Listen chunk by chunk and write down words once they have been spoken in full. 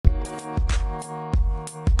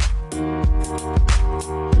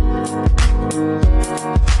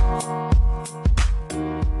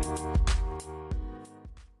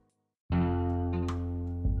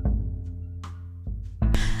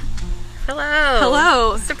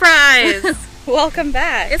Hello. Surprise. Welcome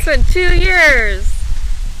back. It's been 2 years.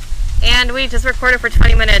 And we just recorded for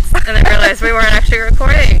 20 minutes and then realized we weren't actually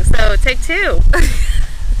recording. So take two.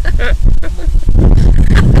 It's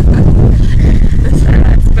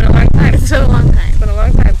been a long time. It's been a long time. It's been a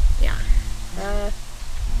long time. Yeah.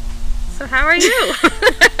 So how are you?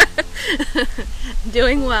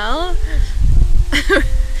 Doing well.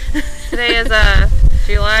 Today is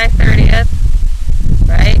July 30th,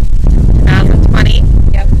 right? 2020.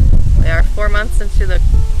 Yep. We are 4 months into the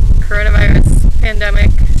coronavirus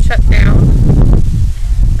pandemic shutdown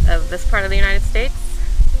of this part of the United States,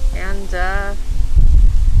 and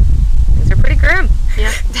things are pretty grim.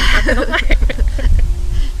 Yeah.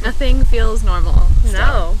 Nothing feels normal.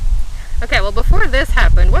 No. Okay, well, before this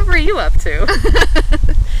happened, what were you up to?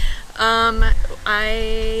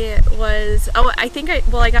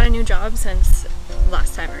 I got a new job since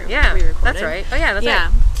last time we recorded. That's right. Oh yeah, that's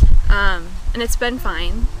right. And it's been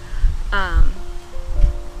fine.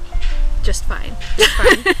 Just fine. Just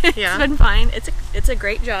fine. Yeah. It's been fine. It's a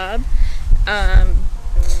great job.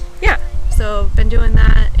 Yeah. So been doing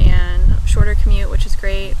that and shorter commute, which is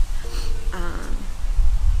great.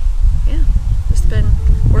 Yeah. Just been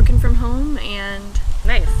working from home and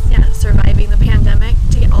Nice. yeah, surviving the pandemic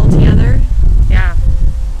to get all together. Yeah.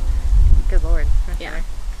 Good Lord. Okay. Yeah.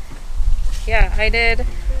 Yeah, I did.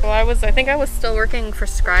 Well, I think I was still working for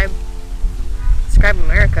Scribe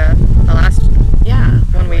America the last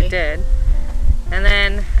one we did. And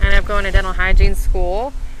then I ended up going to dental hygiene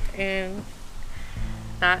school, and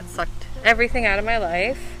that sucked everything out of my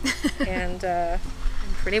life. And I'm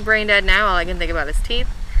pretty brain dead now. All I can think about is teeth.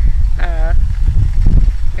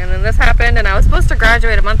 And then this happened, and I was supposed to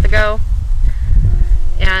graduate a month ago.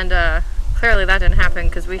 And clearly that didn't happen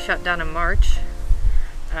because we shut down in March.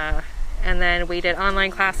 And then we did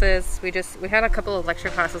online classes. We had a couple of lecture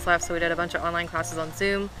classes left, so we did a bunch of online classes on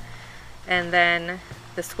Zoom. And then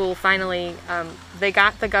the school finally, they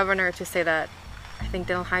got the governor to say that I think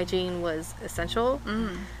dental hygiene was essential.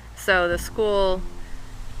 So the school,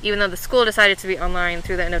 even though the school decided to be online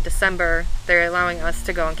through the end of December, they're allowing us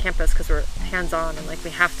to go on campus because we're hands-on, and like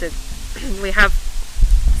we have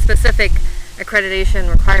specific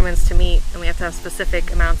accreditation requirements to meet, and we have to have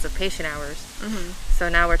specific amounts of patient hours. So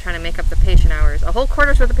now we're trying to make up the patient hours, a whole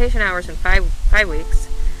quarter's worth of patient hours in five weeks.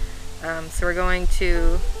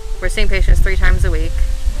 So we're seeing patients 3 times a week.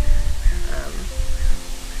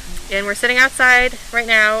 And we're sitting outside right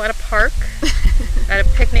now at a park at a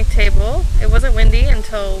picnic table. It wasn't windy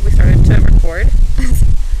until we started to record.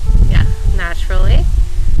 Yeah. Naturally.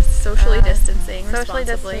 Socially distancing Socially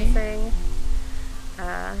responsibly. distancing.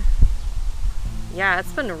 Yeah,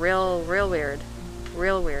 it's been real weird.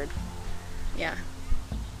 Real weird. Yeah.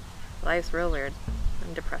 Life's real weird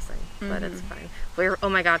and depressing, but it's fine. Oh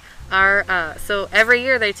my god. So every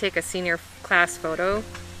year they take a senior class photo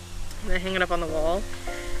and they hang it up on the wall.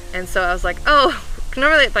 And so I was like, oh,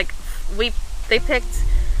 normally they picked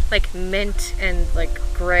like mint and like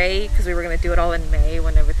gray because we were going to do it all in May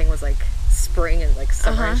when everything was like spring and like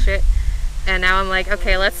summer and shit. And now I'm like,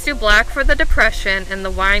 okay, let's do black for the depression and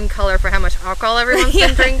the wine color for how much alcohol everyone's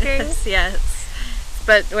been drinking. Yes.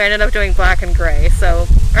 But we ended up doing black and gray. So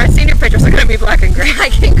our senior pictures are going to be black and gray.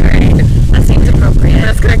 Black and gray. That seems appropriate. And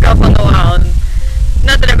it's going to go up on the wall. And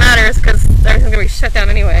not that it matters because everything's going to be shut down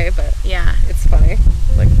anyway, but yeah, it's funny.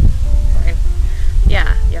 Like, fine.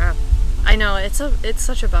 Yeah. Yeah. I know, it's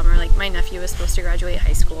such a bummer. Like, my nephew was supposed to graduate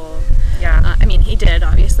high school. Yeah. I mean, he did,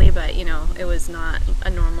 obviously, but, you know, it was not a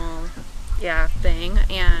normal thing.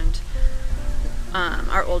 And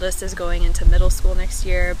our oldest is going into middle school next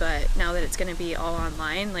year, but now that it's going to be all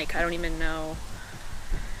online, like, I don't even know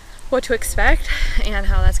what to expect and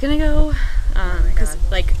how that's going to go. Because,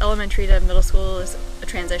 like, elementary to middle school is a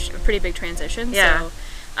pretty big transition. Yeah.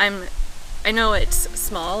 So I know it's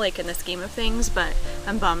small, like, in the scheme of things, but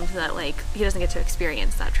I'm bummed that, like, he doesn't get to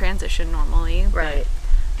experience that transition normally. Right. But,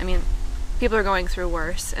 I mean, people are going through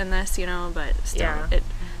worse in this, you know, but still,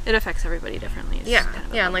 it affects everybody differently. It's kind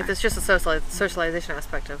of and like there's just a socialization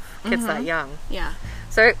aspect of kids that young. Yeah.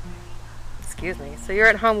 So, excuse me. So you're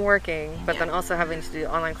at home working, but then also having to do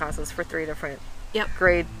online classes for 3 different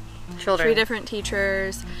grade children. 3 different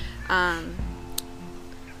teachers. The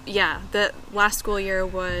last school year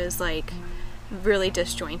was like really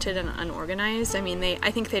disjointed and unorganized. I mean, I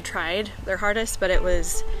think they tried their hardest, but it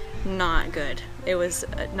was not good. It was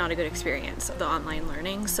not a good experience, the online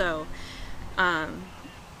learning. So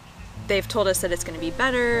they've told us that it's going to be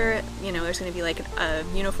better. You know, there's going to be like a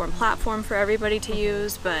uniform platform for everybody to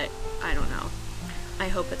use, but I don't know. I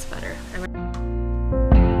hope it's better.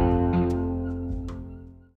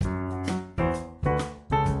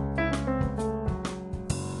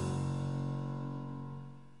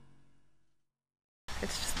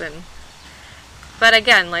 been. But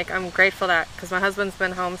again, like, I'm grateful that, because my husband's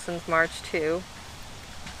been home since March too.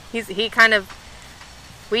 He kind of,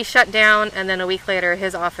 we shut down, and then a week later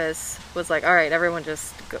his office was like, all right, everyone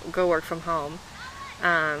just go work from home.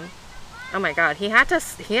 Oh my God, they had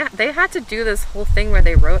to do this whole thing where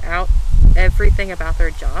they wrote out everything about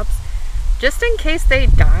their jobs just in case they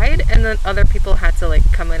died, and then other people had to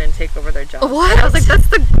like come in and take over their jobs. What? And I was like, that's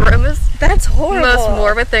the grimmest, That's horrible. most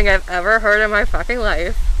morbid thing I've ever heard in my fucking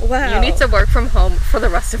life. Wow. You need to work from home for the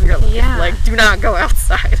rest of your life. Yeah. Like, do not go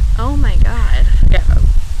outside. Oh my God. Yeah.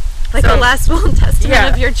 Like So- the last will and testament Yeah,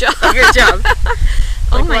 of your job. Of your job.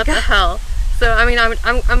 Oh Like, my what the God. hell? So I mean,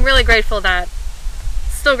 I'm really grateful that,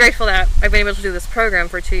 still grateful that I've been able to do this program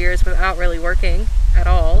for 2 years without really working at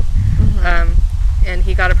all. And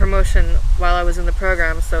he got a promotion while I was in the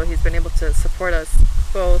program, so he's been able to support us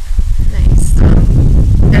both. Nice.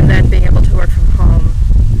 And then being able to work from home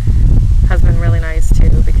has been really nice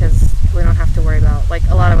too, because we don't have to worry about, like,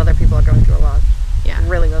 a lot of other people are going through a lot Yeah.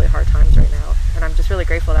 really, really hard times right now. And I'm just really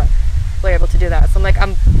grateful that we're able to do that. So I'm like,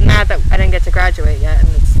 I'm mad that I didn't get to graduate yet, and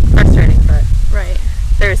it's frustrating, but Right.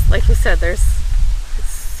 there's, like you said, it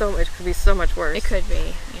could be so much worse. It could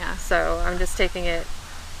be. Yeah. So I'm just taking it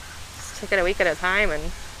a week at a time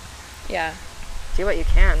and Yeah. do what you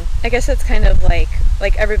can. I guess it's kind of like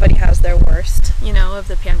everybody has their worst, you know, of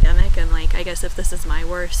the pandemic, and like I guess if this is my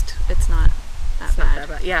worst, it's not that It's bad. not that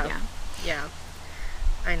bad. Yeah. Yeah. Yeah.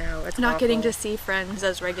 I know. It's Not getting to awful. see friends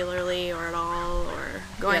as regularly or at all, or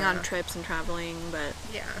going on Yeah. trips and traveling, but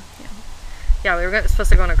Yeah. yeah. Yeah, we were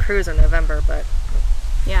supposed to go on a cruise in November, but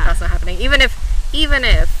Yeah. that's not happening. Even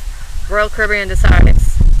if Royal Caribbean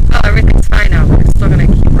decides, oh, everything's fine now, we're still gonna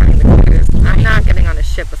keep running the cruise, I'm not getting on a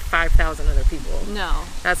ship with 5,000 other people. No.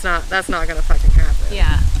 That's not gonna fucking happen.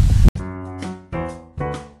 Yeah.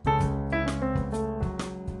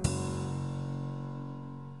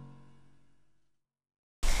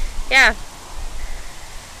 Yeah.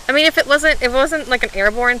 I mean, if it wasn't like an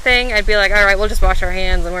airborne thing, I'd be like, all right, we'll just wash our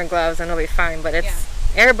hands and wear gloves and it'll be fine. But it's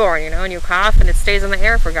airborne, you know, and you cough and it stays in the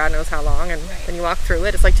air for God knows how long, and Right. then you walk through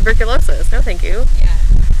it. It's like tuberculosis. No, thank you. Yeah.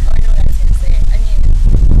 Oh, I know what I was gonna say. I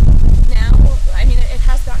mean, now, it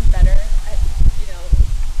has gotten better.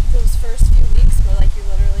 Those first few weeks where like you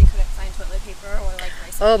literally couldn't find toilet paper or like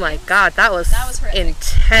rice. Oh my God, that was horrific.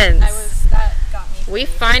 intense. That got me. We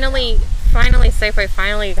pretty finally, Safeway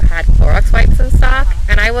finally had Clorox wipes in stock,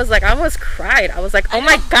 and I was like, I almost cried. I was like, oh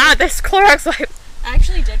my God, there's Clorox wipes. I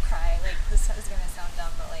actually did cry. Like, this is gonna sound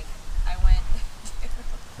dumb, but like, I went.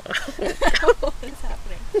 What is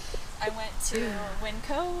happening? I went to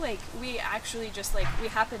Winco. Like, we actually just like we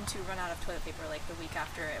happened to run out of toilet paper like the week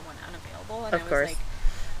after it went unavailable, and Of I was course. like,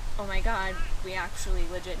 oh my God, we actually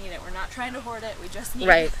legit need it. We're not trying to hoard it. We just need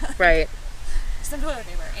Right. some toilet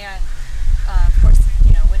paper. And of course,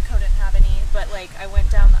 Winco didn't have any. But like, I went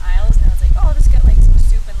down the aisles and I was like, oh, I'll just get like some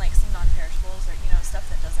soup and like some non-perishables, or stuff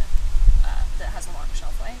that doesn't that has a long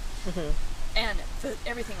shelf life. Mhm. And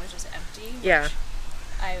everything was just empty. Yeah. Which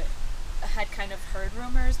I had kind of heard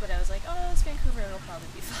rumors, but I was like, oh, it's Vancouver, it'll probably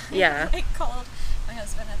be fine. Yeah. I called my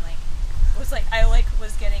husband and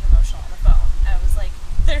was getting emotional on the phone. I was like,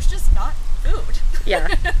 there's just not food. Yeah.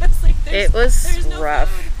 I was like, It was there's no rough.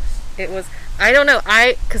 food. It was, I don't know,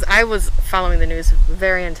 because I was following the news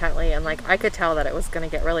very intently, and like I could tell that it was going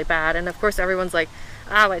to get really bad. And of course everyone's like,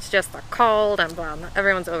 oh, it's just the cold, and blah, blah.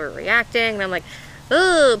 Everyone's overreacting. And I'm like,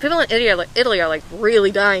 oh, people in Italy are like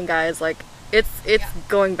really dying, guys. Like it's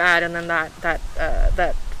going bad. And then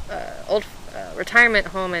that old retirement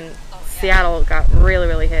home in Seattle got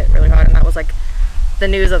really hit really hard, and that was like the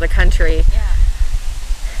news of the country. Yeah.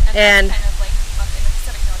 And that's kind of like up in the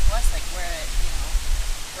Pacific Northwest, like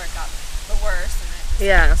where it got the worst, and it just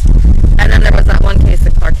yeah. And then there was that one case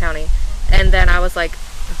in Clark County, and then I was like,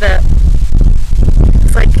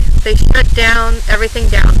 it's like they shut everything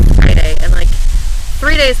down Friday, and like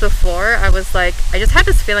 3 days before, I was like, I just had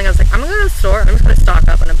this feeling. I was like, I'm gonna go to the store. I'm just gonna stock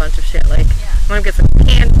up on a bunch of shit. Like, I'm gonna get some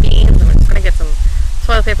canned beans. I'm just gonna get some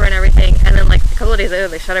toilet paper and everything. And then like a couple of days later,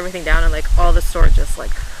 they shut everything down, and like all the stores just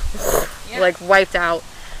like like wiped out.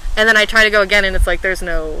 And then I try to go again, and it's like there's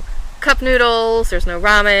no cup noodles, there's no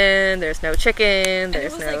ramen, there's no chicken, there's and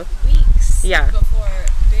it was no like weeks before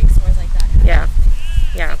big stores like that had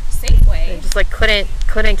yeah. Safeway. They just like couldn't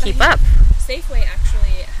keep up. Safeway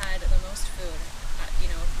actually had the most food.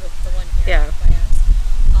 The one here Yeah. by us.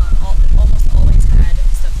 Almost always had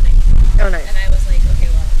stuff that I needed. Oh, nice. And I was like, okay,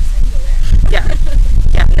 well, at least I can go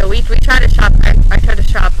there. Yeah. No, we try to shop. I try to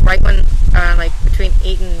shop right when like between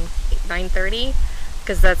 8 and 9:30,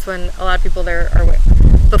 because that's when a lot of people there are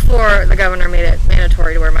before the governor made it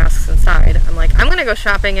mandatory to wear masks inside. I'm like, I'm gonna go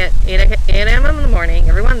shopping at 8 a.m. in the morning.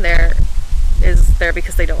 Everyone there is there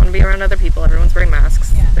because they don't want to be around other people. Everyone's wearing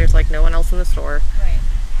masks. Yeah. There's like no one else in the store. Right.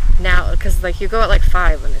 Now, because like you go at like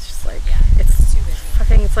 5 and it's just like, Yeah. it's too busy.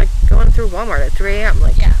 fucking, it's like going through Walmart at 3 a.m.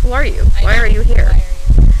 Like, Yeah. who are you? I Why know. are you here? Why are you?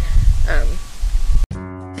 Yeah.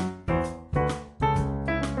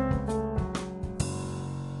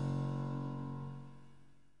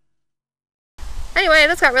 Anyway,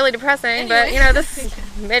 this got really depressing, but Anyway. you know, this is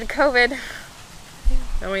mid-COVID.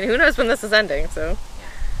 I mean, who knows when this is ending, so. Yeah.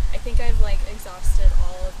 I think I've like exhausted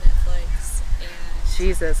all of Netflix and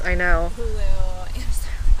Jesus, I know. Hulu and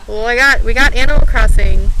stuff. Well, we got Animal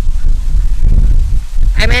Crossing.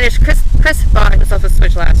 I managed, Chris bought himself a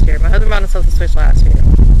Switch last year. My husband bought himself a Switch last year.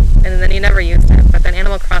 And then he never used it. But then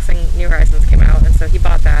Animal Crossing New Horizons came out, and so he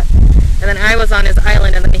bought that. And then I was on his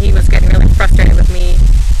island, and then he was getting really frustrated with me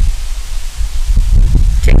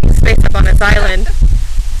taking space up on his island.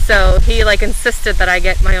 So he like insisted that I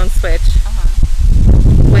get my own Switch,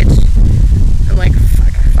 which I'm like,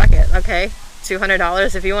 fuck it, okay,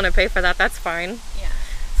 $200 if you want to pay for that, that's fine. Yeah.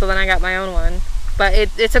 So then I got my own one, but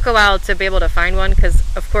it took a while to be able to find one because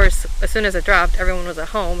of course as soon as it dropped, everyone was at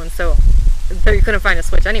home, and so you couldn't find a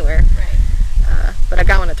Switch anywhere. Right. But I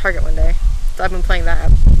got one at Target one day, so I've been playing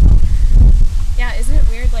that. Yeah, isn't it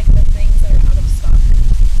weird, like, the things that are out of stock,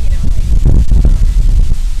 you know, like,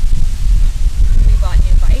 we bought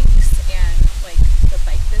new bikes, and, like, the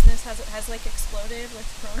bike business has like, exploded with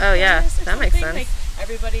coronavirus. Oh, yeah, or that makes something. sense. Like,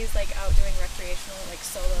 everybody's, like, out doing recreational, like,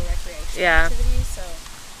 solo recreational Yeah. activities, so,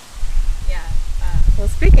 yeah. Well,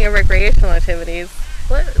 speaking of recreational activities,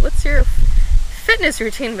 what's your fitness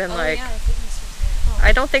routine been like? Yeah, the fitness routine. Oh.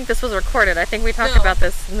 I don't think this was recorded. I think we talked No. about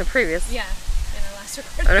this in the previous, Yeah, in our last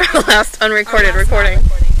recording. on our last unrecorded Our last recording.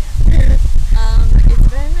 not recording, yeah.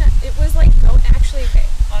 It was like, actually, okay,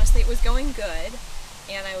 honestly, it was going good,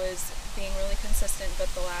 and I was being really consistent, but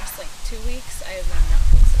the last, like, 2 weeks, I have been not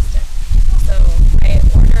consistent. So, I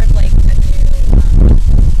ordered, like, a new,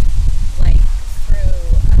 like,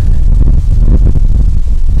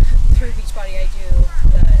 through Beachbody, I do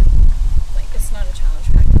the, like, it's not a challenge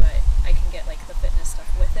pack, but I can get, like, the fitness stuff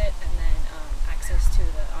with it, and then, access to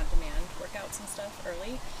the on-demand workouts and stuff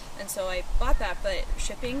early. And so I bought that, but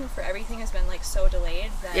shipping for everything has been like so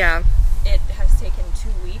delayed that Yeah. it has taken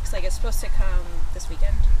 2 weeks. Like, it's supposed to come this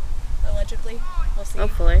weekend, allegedly. We'll see.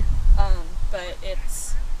 Hopefully. But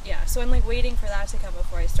it's, yeah. So I'm like waiting for that to come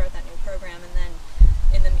before I start that new program,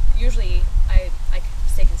 and then usually I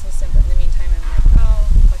stay consistent, but in the meantime I'm like, oh,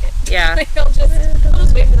 fuck it. Yeah. Like, I'll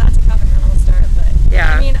just wait for that to come and then I'll start. But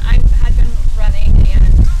Yeah. I mean, I had been running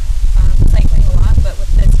and cycling a lot, but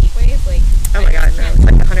with this heat wave, like, Oh my god, no, it's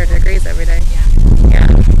like 100 degrees every day. Yeah. Yeah.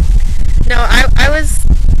 No,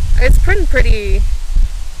 it's been pretty,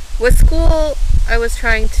 with school, I was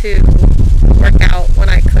trying to work out when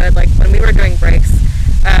I could, like, when we were doing breaks,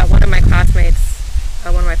 one of my classmates,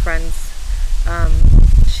 one of my friends,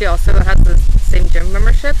 she also has the same gym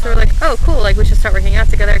membership, so we're like, oh, cool, like, we should start working out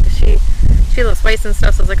together, because she lifts weights and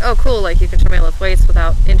stuff, so I was like, oh, cool, like, you can show me I lift weights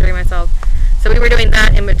without injuring myself. So we were doing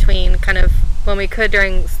that in between, kind of, when we could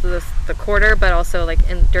during the quarter, but also, like,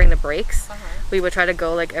 during the breaks. We would try to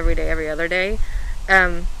go, like, every day, every other day.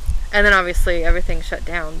 And then, obviously, everything shut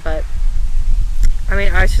down, but, I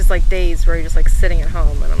mean, I was just, like, days where you're just, like, sitting at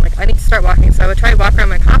home, and I'm like, I need to start walking, so I would try to walk around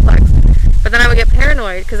my complex, but then I would get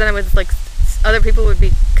paranoid, because then I was, like, other people would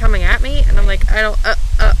be coming at me, and I'm like, I don't,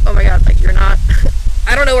 oh my god, like, you're not,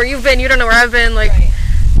 I don't know where you've been, you don't know where I've been, like,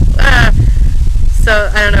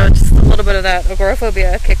 So, I don't know, just a little bit of that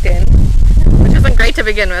agoraphobia kicked in, which wasn't great to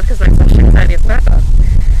begin with, because my social anxiety is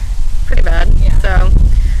pretty bad. Yeah. So,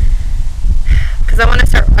 because I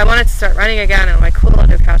wanted to start running again, and I'm like, cool, I'll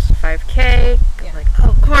do couch to 5K. Yeah. I'm like,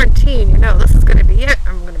 oh, quarantine, you know, this is going to be it.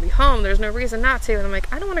 I'm going to be home. There's no reason not to. And I'm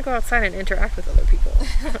like, I don't want to go outside and interact with other people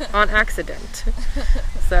on accident.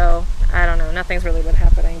 So, I don't know. Nothing's really been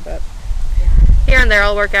happening, but here and there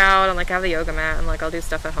I'll work out, and like I have the yoga mat, and like I'll do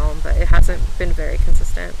stuff at home, but it hasn't been very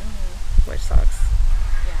consistent, which sucks.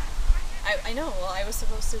 Yeah. I know. Well, I was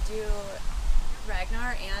supposed to do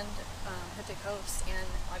Ragnar and Hectic Coast, and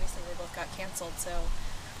obviously they both got canceled. So,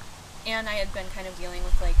 and I had been kind of dealing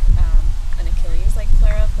with like an Achilles like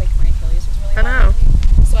flare up. Like my Achilles was really bothering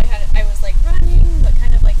me. So I was like running, but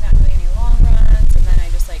kind of like not doing any long runs, and then I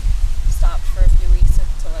just like stopped for a few weeks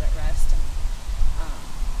to let it rest. And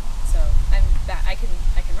so I'm back. I can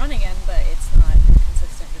run again, but it's not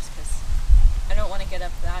consistent just because I don't want to get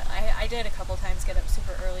up that. I did a couple times get up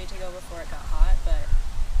super early to go before it got hot, but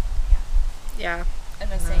Yeah. and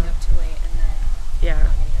then staying up too late, and then Yeah.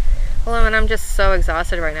 not getting up early. Well, I mean, I'm just so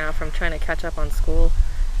exhausted right now from trying to catch up on school.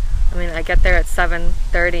 I mean, I get there at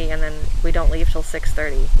 7:30 and then we don't leave till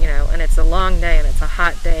 6:30, you know, and it's a long day and it's a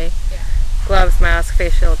hot day. Yeah. Gloves, mask,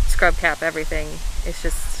 face shield, scrub cap, everything. It's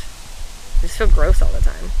just, I just feel gross all the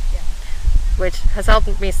time. Yeah. Which has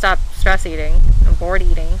helped me stop stress eating. I'm bored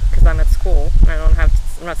eating because I'm at school and I'm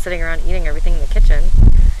not sitting around eating everything in the kitchen.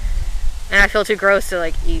 And I feel too gross to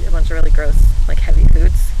like eat a bunch of really gross, like heavy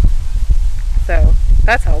foods. So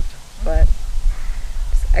that's helped, but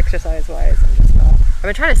just exercise-wise, I'm just not. I've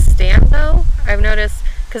been trying to stand though. I've noticed,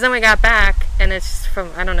 because then we got back and it's just from,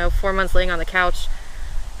 I don't know, 4 months laying on the couch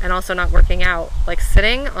and also not working out. Like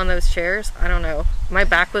sitting on those chairs, I don't know. My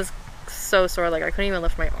back was so sore, like I couldn't even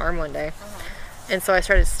lift my arm one day. And so I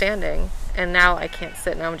started standing, and now I can't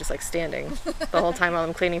sit. Now I'm just like standing the whole time while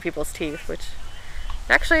I'm cleaning people's teeth, which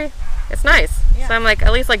actually, it's nice. Yeah. So I'm like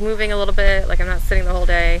at least like moving a little bit, like I'm not sitting the whole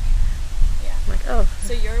day. Yeah. I'm like, oh.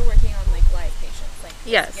 So you're working on like live patients, like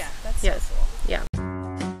Yes. Yeah, that's Yes. so cool. Yeah.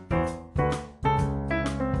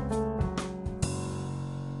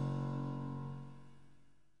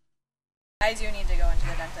 I do need to go into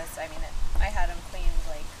the dentist. I mean, I had them cleaned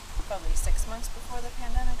like probably 6 months before the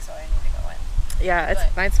pandemic, so I need to go in. Yeah,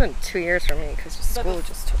 it's been 2 years for me because school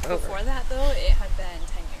just took over. Before that, though, it had been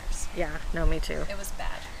 10 years. Yeah, no, me too. It was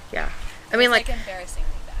bad. Yeah. I mean, It was, like embarrassingly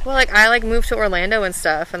bad. well, like I like moved to Orlando and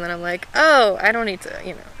stuff, and then I'm like, oh, I don't need to,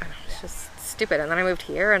 you know, I don't know, it's just stupid. And then I moved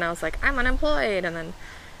here, and I was like, I'm unemployed, and then,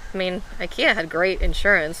 I mean, IKEA had great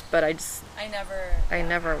insurance, but I never went. I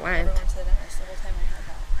never went to the dentist the whole time I had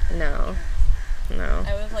that. No.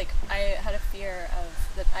 I was like, I had a fear of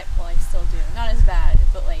that. Well, I still do. Not as bad,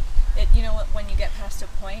 but like it. You know what? When you get past a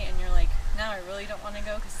point and you're like, now I really don't want to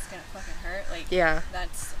go because it's gonna fucking hurt. Like, Yeah.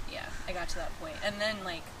 I got to that point, and then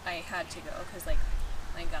like I had to go because like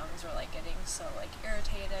my gums were like getting so like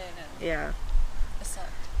irritated and Yeah. it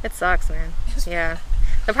sucked. It sucks, man. It was Yeah.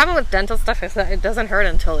 The problem with dental stuff is that it doesn't hurt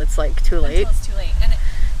until it's like too late. Until it's too late, and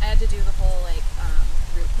I had to do the whole like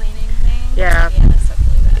root cleaning thing. Yeah. Yeah, that sucked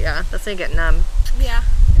really bad. Yeah, that's when you get numb. Yeah,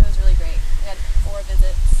 it was really great. We had 4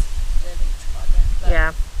 visits, did each quadrant. But,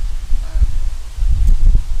 Yeah.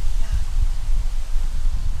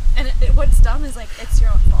 And what's dumb is like it's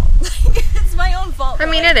your own fault. Like it's my own fault. I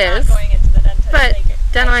for, mean, like, it not is. going into the dentist. But like,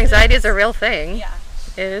 dental I anxiety is should've- a real thing. Yeah,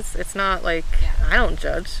 It is. It's not like, Yeah. I don't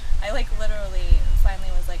judge. I like literally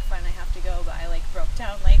finally was like, fine, I have to go, but I like broke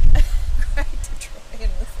down like cried to Troy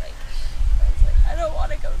and was like, I don't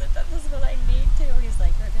want to go to the dentist, but I need to. He's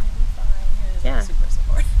like, you're gonna be fine. He was Yeah. like, super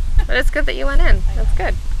supportive. But it's good that you went in. I That's know.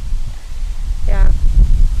 good. Yeah.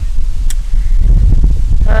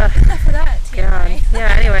 Enough of that. God. TMI.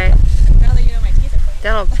 Yeah, anyway. Now that you know my teeth are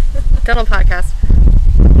clean. Dental podcast.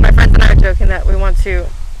 My friends and I are joking that we want to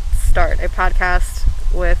start a podcast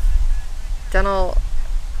with dental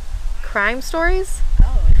crime stories,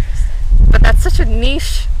 Oh, interesting. but that's such a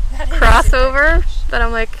niche That is crossover super niche. that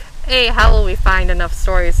I'm like, hey, how will we find enough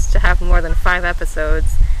stories to have more than 5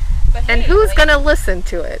 episodes? But And hey, who's like, gonna listen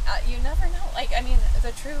to it? You never know. Like, I mean,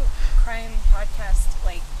 the true crime podcast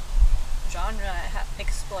like genre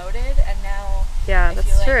exploded, and now Yeah, I that's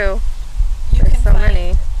feel like true. you There's can so find many.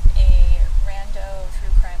 a rando true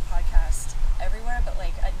crime podcast everywhere. But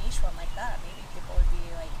like a niche one like that, maybe people would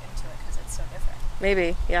be like into it because it's so different.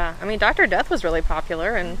 Maybe, yeah. I mean, Dr. Death was really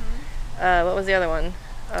popular, and what was the other one?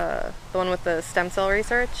 The one with the stem cell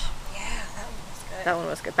research? Yeah, that one was good. That one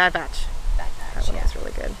was good. Bad Batch. Bad That Batch. one Yeah. was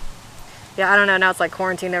really good. Yeah, I don't know. Now it's like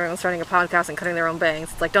quarantine. Everyone's starting a podcast and cutting their own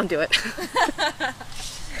bangs. It's like, don't do it.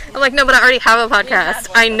 I'm like, no, but I already have a had podcast.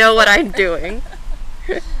 one I know what I'm doing.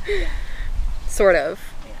 Sort of.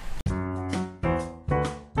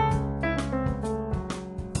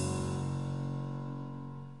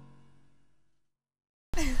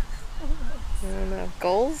 I don't know.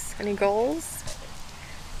 Goals? Any goals?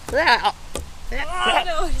 Yeah. Oh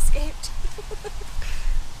no, it escaped.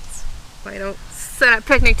 Why don't sit at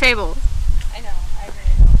picnic tables? I know. I really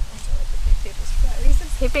don't enjoy picnic tables for that reason.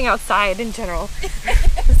 Sleeping outside in general.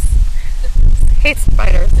 Hate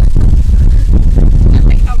spiders. I'm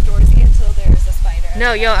like outdoorsy until there's a spider.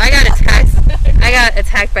 No, yo, I got attacked. I got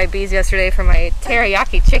attacked by bees yesterday for my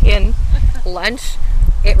teriyaki chicken lunch.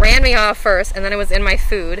 It ran me off first, and then it was in my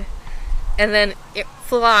food, and then it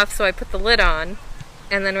flew off. So I put the lid on,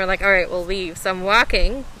 and then we're like, all right, we'll leave. So I'm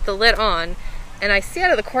walking, with the lid on, and I see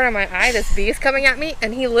out of the corner of my eye this bee is coming at me,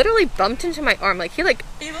 and he literally bumped into my arm. Like he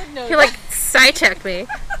side-checked me,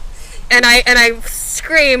 and I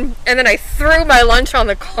screamed, and then I threw my lunch on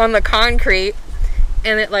the concrete,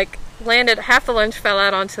 and it like landed. Half the lunch fell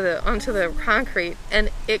out onto the concrete,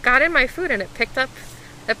 and it got in my food, and it picked up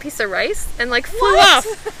a piece of rice and like flew off.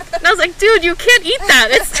 And I was like, dude, you can't eat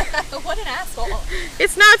that. What an asshole.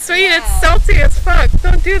 It's not sweet. Wow. It's salty as fuck.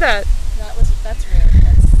 Don't do that.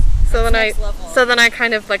 So then next level. I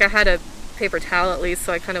kind of like I had a paper towel at least,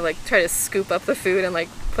 so I kind of like try to scoop up the food and like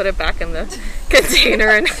put it back in the container.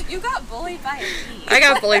 And You got bullied by a bee. I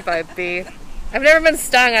got bullied by a bee. I've never been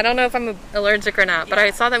stung. I don't know if I'm allergic or not, but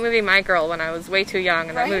I saw that movie My Girl when I was way too young,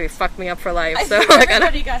 and that movie fucked me up for life. I So think like,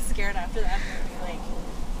 everybody got scared after that movie.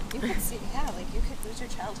 Like, you could see, like you could lose your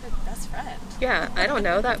childhood best friend. yeah, I don't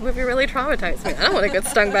know. That movie really traumatized me. I don't want to get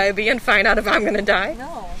stung by a bee and find out if I'm gonna die.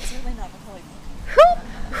 No, certainly not Macaulay Culkin.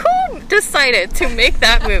 Who decided to make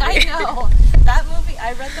that movie? I know. That movie,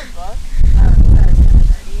 I read the book. I was kind of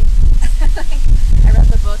nerdy. I read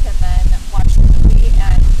the book and then watched the movie,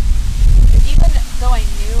 and even though I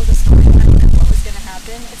knew the storyline and what was going to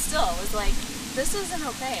happen, it still was like, this isn't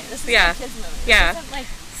okay. This is a kid's movie. This isn't like...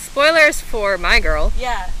 Spoilers for My Girl.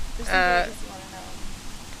 Yeah. Just in case you want to know.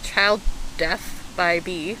 Child death by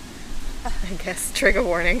bee. I guess trigger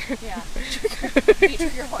warning. Yeah.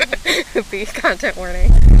 Trigger warning. Bee content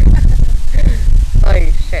warning.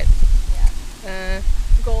 Holy shit. Yeah.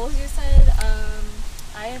 Goals, you said.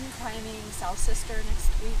 I am climbing South Sister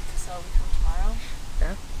next week, so we come tomorrow.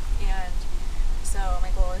 Yeah. And so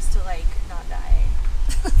my goal is to like not die.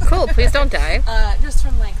 Cool. Please don't die. Just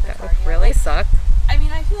from like the That would cardio. really like, suck. I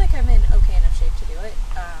mean, I feel like I'm in okay enough shape to do it.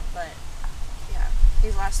 But yeah,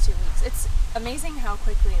 these last 2 weeks, it's amazing how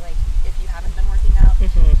quickly, like, if you haven't been working out,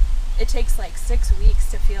 it takes like 6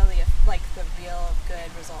 weeks to feel the real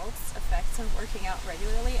good results, effects of working out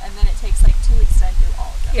regularly, and then it takes like 2 weeks to do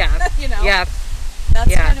all of them. Yeah. You know? Yeah.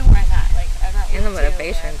 That's kind of where I'm at. Like, I'm at And the week 2,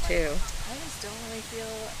 motivation where I'm too. like, I just don't really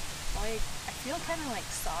feel like, I feel kind of like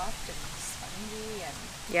soft and spongy and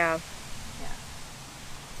Yeah. yeah.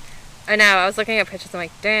 I know. I was looking at pictures. I'm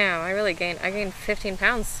like, damn, I gained 15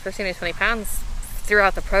 to 20 pounds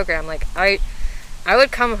throughout the program. Like, I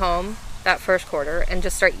would come home that first quarter and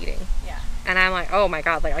just start eating. Yeah. And I'm like, oh my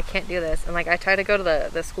God, like, I can't do this. And like, I try to go to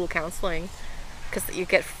the school counseling because you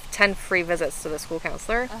get 10 free visits to the school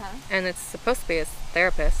counselor. And it's supposed to be a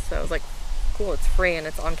therapist. So I was like, cool, it's free and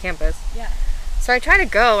it's on campus. Yeah. So I try to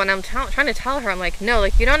go and I'm trying to tell her, I'm like, no,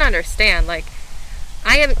 like, you don't understand. Like,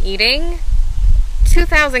 I am eating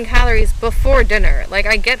 2,000 calories before dinner. Like,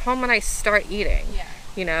 I get home and I start eating. Yeah.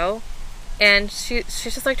 You know? And she's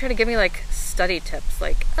just like trying to give me like study tips,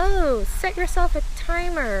 like, oh, set yourself a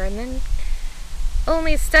timer and then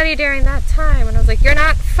only study during that time. And I was like, you're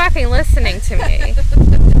not fucking listening to me.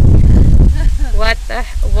 What?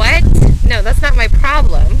 No, that's not my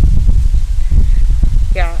problem.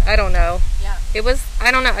 Yeah, I don't know. Yeah.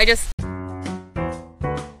 I don't know, I just...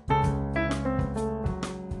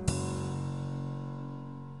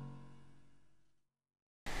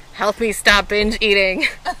 Help me stop binge eating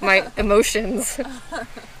my emotions.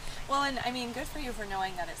 Well, and I mean, good for you for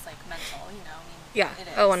knowing that it's like mental, you know? I mean, Yeah. it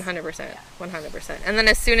is. Oh, 100%. Yeah. 100%. And then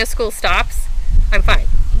as soon as school stops, I'm fine.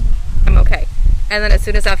 I'm okay. And then as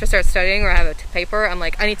soon as I have to start studying or I have a paper, I'm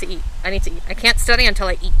like, I need to eat. I can't study until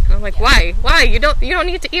I eat. And I'm like, why? You don't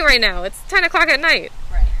need to eat right now. It's 10 o'clock at night.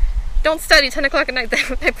 Right. Don't study 10 o'clock at night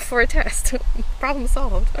the night before a test. Problem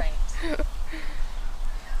solved. Right.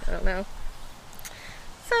 I don't know.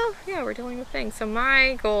 So, yeah, we're dealing with things. So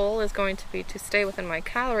my goal is going to be to stay within my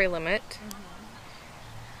calorie limit.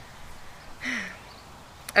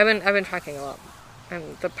 I've been tracking a lot.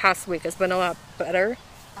 And the past week has been a lot better.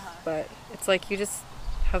 But it's like you just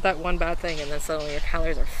have that one bad thing and then suddenly your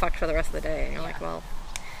calories are fucked for the rest of the day. And you're like, well...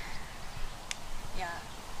 Yeah.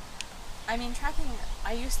 I mean,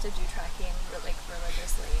 I used to do tracking like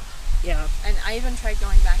religiously. Yeah. And I even tried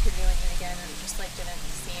going back and doing it again and it just like didn't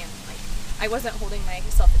seem like I wasn't holding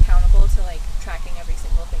myself accountable to like tracking every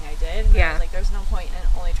single thing I did. And I was like, there's no point in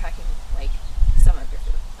only tracking like some of your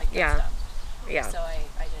food. Like that's dumb. Yeah. So I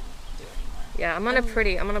didn't do it anymore. Yeah, I'm on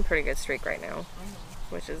a pretty good streak right now.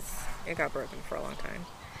 Which is, it got broken for a long time.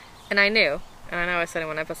 And I knew, and I know I said in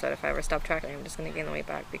one episode, if I ever stop tracking, I'm just going to gain the weight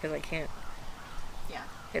back because I can't. Yeah.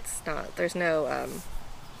 It's not, there's no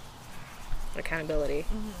accountability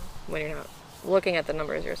when you're not looking at the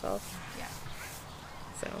numbers yourself. Yeah.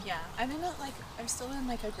 So. Yeah, I'm still in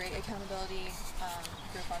like a great accountability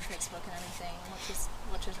group on Facebook and everything,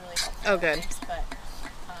 which is really helpful. Oh, good. But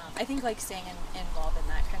I think like staying involved in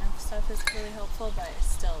that kind of stuff is really helpful, but it's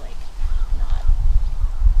still like not.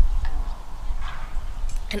 I don't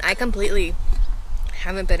know. And I completely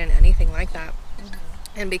haven't been in anything like that.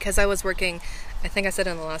 And because I was working, I think I said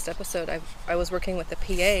in the last episode, I was working with a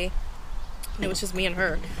PA. And it was just me and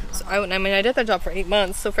her. So I did that job for 8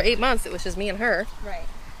 months. So for 8 months, it was just me and her. Right.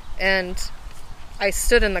 And I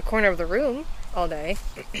stood in the corner of the room all day.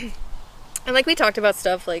 And like we talked about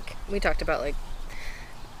stuff, like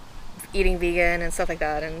eating vegan and stuff like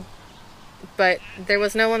that. But there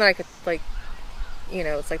was no one that I could like you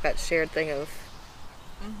know, it's like that shared thing of,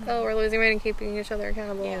 oh, we're losing weight and keeping each other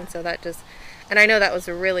accountable. Yeah. And so that just, and I know that was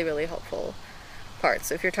a really, really helpful part.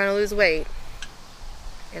 So if you're trying to lose weight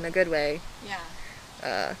in a good way,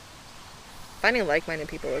 Yeah. Finding like-minded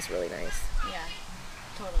people is really nice. Yeah.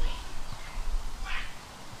 Totally.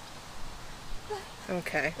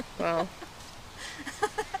 Okay, well,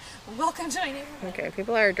 Welcome to my neighborhood. okay,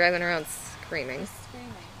 people are driving around screaming.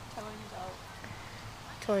 Screaming. Towing about.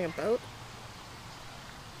 Towing a boat?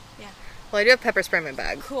 Yeah. Well, I do have pepper spray in my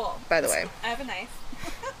bag. Cool. By the way. I have a knife.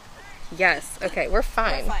 Yes, okay, we're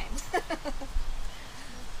fine. We're fine.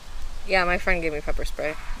 Yeah, my friend gave me pepper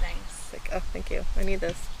spray. Nice. Like, oh, thank you. I need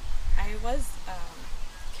this. I was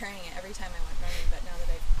carrying it every time I went running, but now that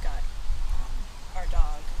I've got our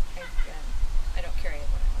dog, I don't carry it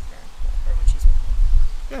when I'm with her or when she's with me.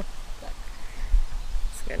 No. But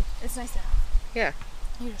It's good. it's nice to have. Yeah.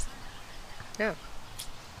 You just No.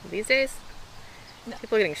 These days, No.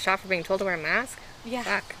 people are getting shot for being told to wear a mask. Yeah.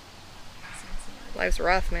 Fuck. It's insanity. Life's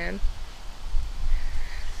rough, man.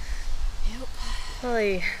 Yep.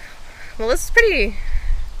 Well, this is pretty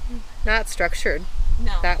not structured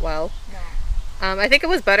No. that well. No. I think it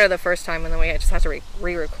was better the first time, and then we just had to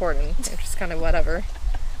re-record, and it's just kind of whatever.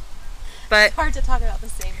 But It's hard to talk about the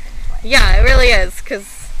same thing twice. yeah, it really is, because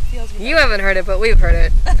Feels weird. you haven't heard it, but we've heard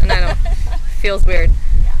it, and I don't. Feels weird.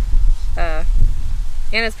 Yeah.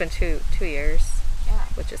 And it's been two years, Yeah.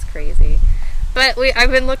 which is crazy. But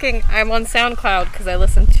I've been looking. I'm on SoundCloud because I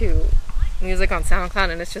listen to music on SoundCloud,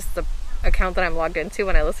 and it's just the account that I'm logged into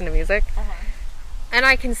when I listen to music, and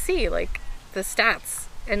I can see like the stats,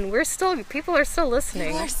 and people are still listening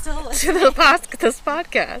People are still to listening. this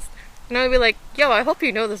podcast. And I'll be like, yo, I hope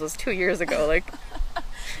you know this was 2 years ago. Like,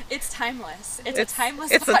 It's timeless. It's a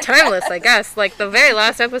timeless It's podcast. a timeless, I guess. Like the very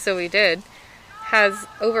last episode we did has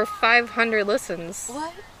over 500 listens.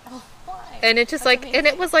 What? Oh, why? And it just That's and it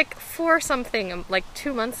amazing. was like 4 something, like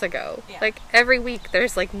 2 months ago. Yeah. Like every week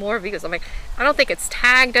there's like more views. I'm like, I don't think it's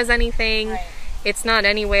tagged as anything. Right. It's not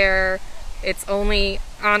anywhere. It's only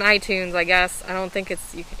on iTunes, I guess. I don't think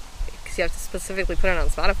because you have to specifically put it on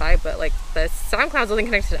Spotify, but like the SoundCloud's only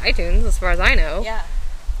connected to iTunes as far as I know. Yeah.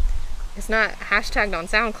 It's not hashtagged on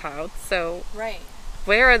SoundCloud. So Right.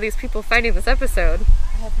 where are these people finding this episode?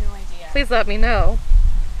 I have no idea. Please let me know.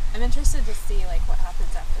 I'm interested to see like what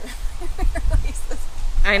happens after we release this.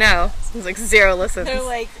 I know. There's like 0 listens. They're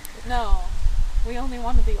like, no, we only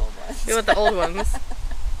wanted the old ones. We want the old ones.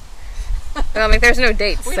 Well, like there's no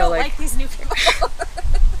dates, We so don't like like these new people.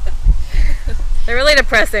 they're really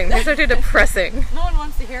depressing. These are too depressing. No one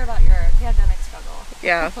wants to hear about your pandemic struggle.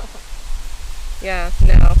 Yeah. Yeah,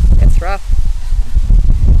 no, it's rough.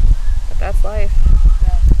 But that's life.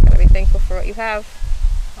 Yeah. Gotta be thankful for what you have.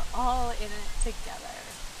 We're all in it together.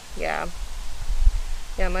 Yeah.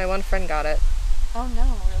 Yeah, my one friend got it. Oh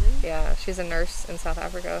no, really? Yeah, she's a nurse in South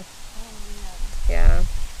Africa. Oh Yeah.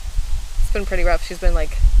 It's been pretty rough. She's been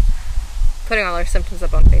like putting all her symptoms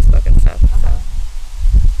up on Facebook and stuff. man.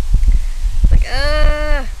 So like,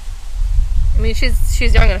 I mean,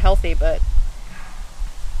 she's young and healthy, but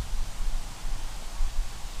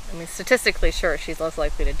I mean, statistically, sure, she's less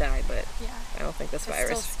likely to die, but Yeah. I don't think this It's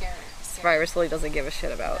virus still scary. virus really doesn't give a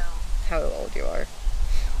shit about No. how old you are.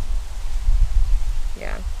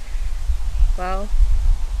 Yeah. Well,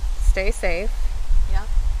 stay safe. Yeah.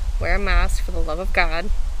 Wear a mask for the love of God.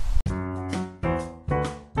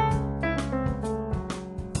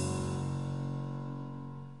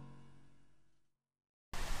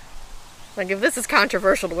 Like, if this is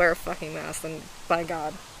controversial to wear a fucking mask, then by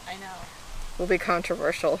God, I know. will be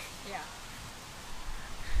controversial. Yeah.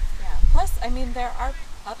 Yeah. Plus, I mean, there are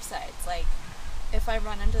upsides. Like, if I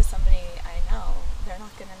run into somebody I know, they're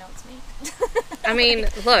not going to know it's me. I mean,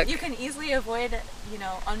 Like, look. You can easily avoid,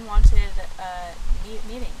 unwanted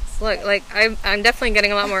meetings. Look, like, I'm definitely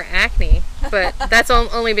getting a lot more acne, but that's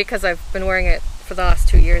only because I've been wearing it for the last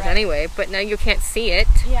 2 years Right. anyway, but now you can't see it.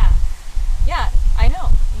 Yeah. Yeah, I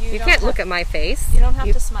know. You can't look at my face. You don't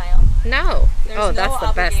have to smile. No. There's Oh, no that's the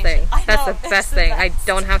best obligation. thing. I That's know, the it's best the thing. I best.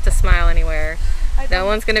 don't have to smile anywhere. I No don't-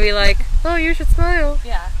 one's gonna be like, oh, you should smile.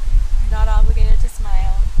 Yeah. Not obligated to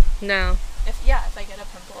smile. No. If I get a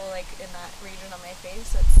pimple like in that region on my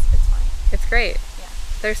face, it's fine. It's great. Yeah.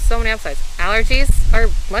 There's so many upsides. Allergies are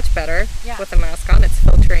much better Yeah. with a mask on. It's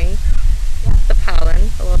filtering Yeah. the pollen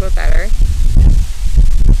a little bit better.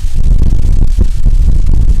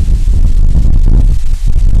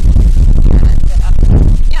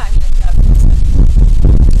 Yeah, I mean, if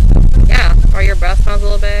Yeah. Or your breath smells a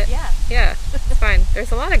little bit. yeah, Yeah. It's fine.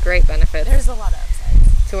 There's a lot of great benefits there's a lot of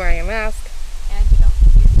upsides, to wearing a mask. and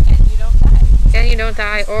you don't die. And you don't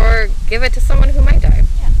die, or give it to someone who might die.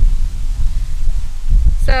 Yeah.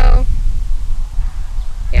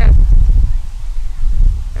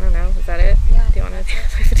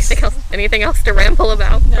 anything else to ramble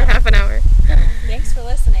about for half an hour. Thanks for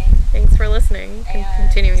listening. Thanks for listening and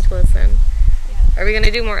continuing to listen. Yeah. Are we going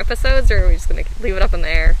to do more episodes, or are we just going to leave it up in the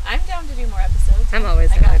air? I'm down to do more episodes. I'm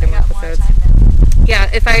always down to do more episodes. More time now.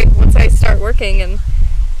 Yeah, once I start working, and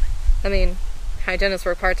I mean, hygienists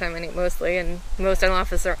work part-time mostly, and most dental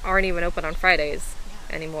offices aren't even open on Fridays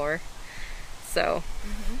anymore. So,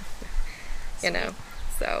 you know,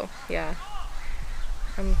 so yeah,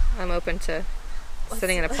 I'm open to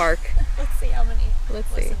sitting in a park. Let's see how many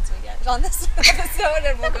listens we get on this episode,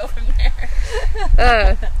 and we'll go from there.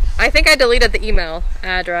 I think I deleted the email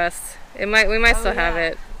address. We might still have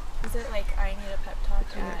it. Is it like I need a pep talk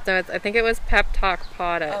at? No, I think it was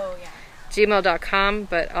peptalkpod at gmail.com,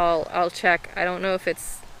 but I'll check. I don't know if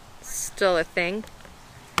it's still a thing.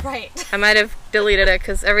 Right. I might have deleted it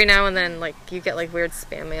because every now and then, like, you get like weird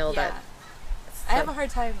spam mail that. I have a hard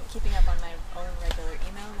time keeping up on my own regular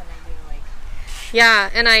email than I do like. Yeah,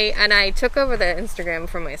 and I took over the Instagram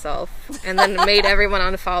for myself, and then made everyone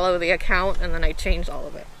unfollow the account, and then I changed all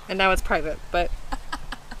of it, and now it's private. But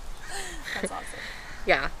that's awesome.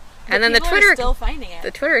 Yeah, but and then the Twitter are still finding it. The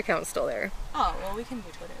Twitter account's still there. Oh well, we can do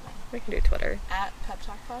Twitter then. We can do Twitter at Pep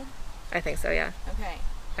Talk Pod. I think so. Yeah. Okay.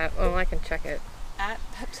 I can check it. At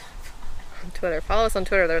Pep Talk Pod. On Twitter. Follow us on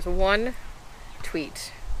Twitter. There's one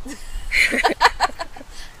tweet.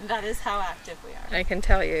 That is how active we are. I can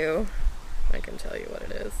tell you what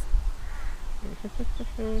it is.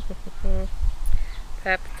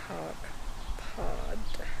 Pep Talk Pod.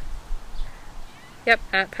 Yep,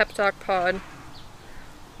 at Pep Talk Pod.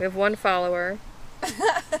 We have one follower.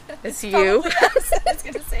 It's you. I was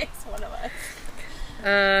gonna say it's one of us.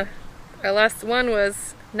 Our last one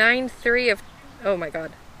was 9/3 of. Oh my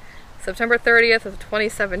God. September 30th of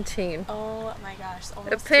 2017. Oh my gosh.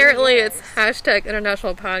 Apparently it's #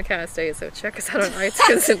 International Podcast Day, so check us out on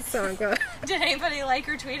iTunes and SoundCloud. Did anybody like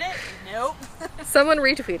or tweet it? Nope. Someone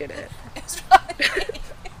retweeted it. It's probably me.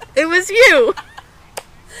 It was you!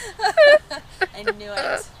 I knew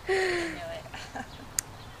it.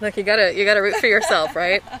 Look, you gotta root for yourself,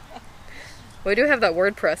 right? We do have that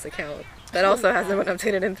WordPress account that also hasn't been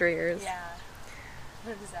updated in 3 years. Yeah.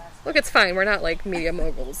 What a disaster. Look, it's fine. We're not like media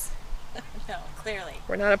moguls. No, clearly.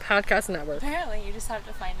 We're not a podcast network. Apparently, you just have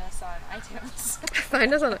to find us on iTunes.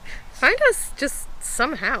 Find us just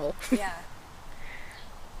somehow. Yeah.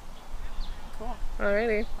 Cool.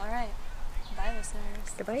 Alrighty. All right. Bye,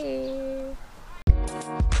 listeners.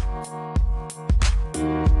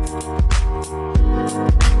 Goodbye.